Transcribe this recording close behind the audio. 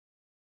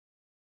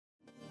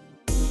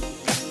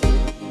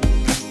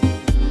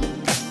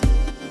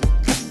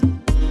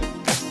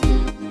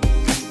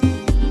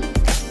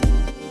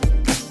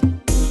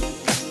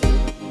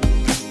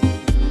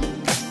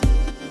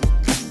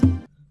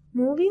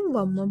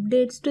Adding WAM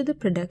updates to the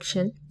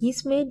production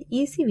is made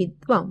easy with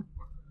WAM.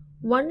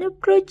 One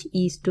approach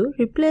is to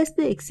replace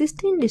the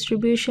existing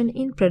distribution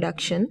in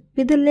production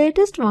with the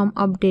latest WAM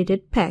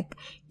updated pack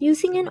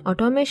using an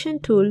automation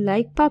tool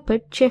like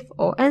Puppet, Chef,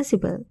 or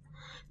Ansible.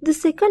 The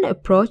second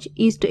approach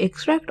is to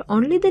extract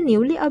only the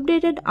newly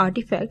updated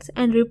artifacts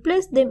and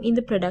replace them in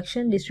the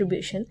production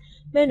distribution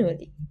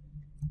manually.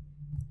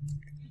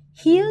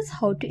 Here's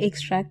how to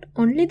extract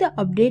only the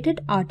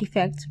updated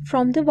artifacts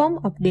from the WAM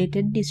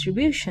updated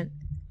distribution.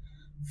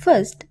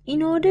 First,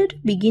 in order to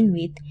begin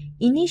with,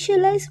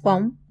 initialize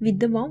WAM with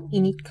the WAM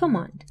init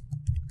command.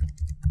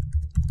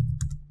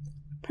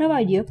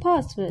 Provide your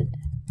password.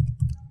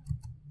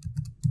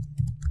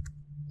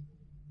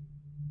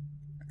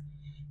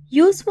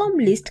 Use WAM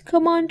list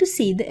command to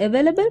see the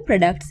available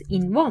products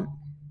in WAM.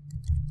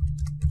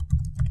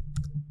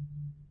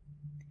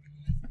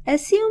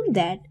 Assume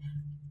that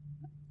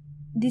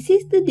this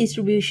is the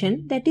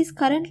distribution that is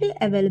currently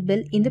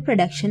available in the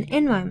production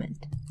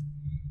environment.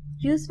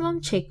 Use WAM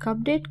check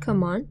update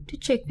command to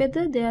check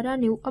whether there are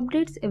new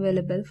updates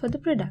available for the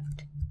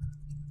product.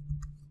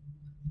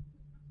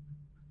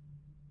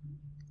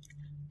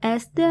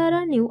 As there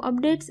are new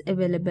updates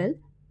available,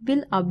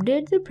 we'll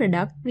update the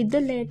product with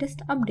the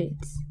latest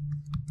updates.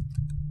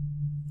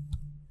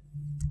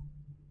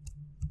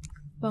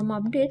 WAM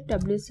update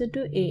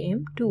WSO2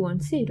 AM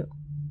 210.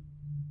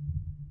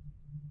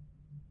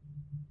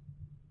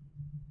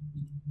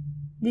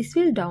 This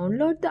will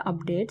download the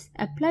updates,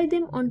 apply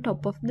them on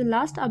top of the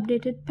last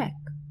updated pack.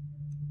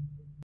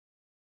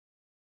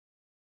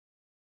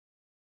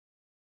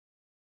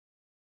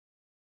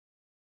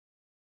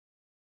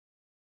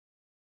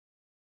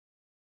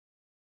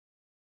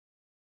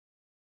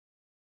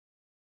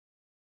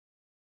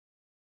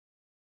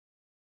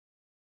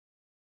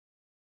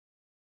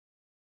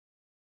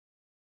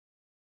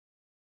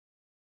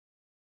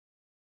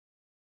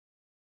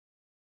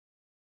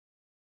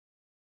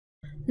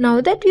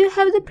 Now that you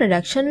have the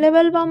production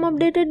level WAM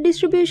updated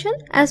distribution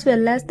as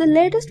well as the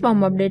latest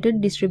WAM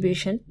updated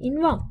distribution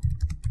in WAM.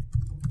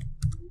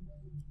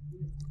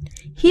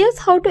 Here's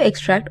how to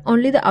extract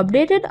only the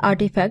updated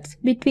artifacts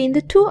between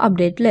the two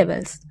update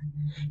levels.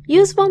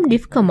 Use WAM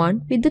diff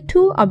command with the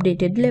two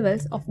updated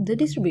levels of the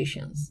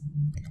distributions.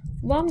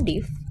 WAM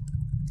diff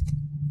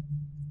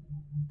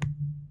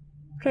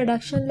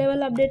production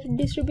level updated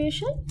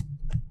distribution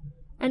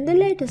and the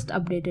latest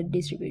updated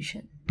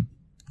distribution.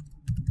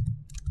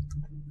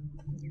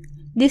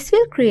 This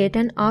will create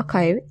an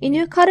archive in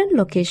your current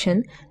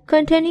location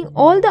containing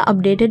all the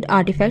updated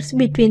artifacts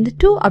between the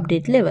two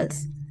update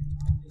levels.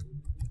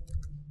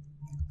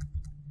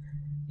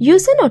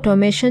 Use an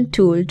automation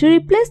tool to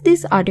replace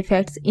these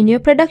artifacts in your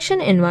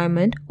production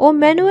environment or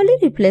manually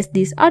replace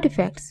these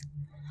artifacts.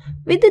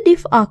 With the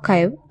diff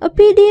archive, a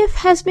PDF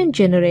has been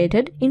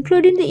generated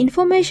including the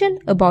information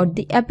about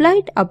the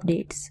applied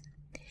updates.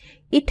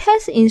 It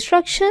has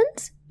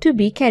instructions to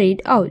be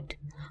carried out.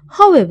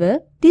 However,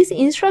 these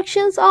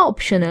instructions are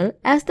optional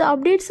as the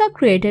updates are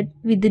created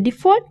with the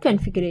default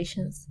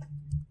configurations.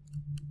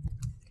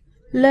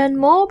 Learn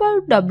more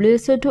about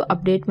WSO2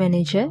 Update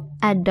Manager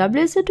at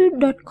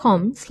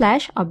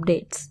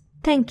wso2.com/updates.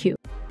 Thank you.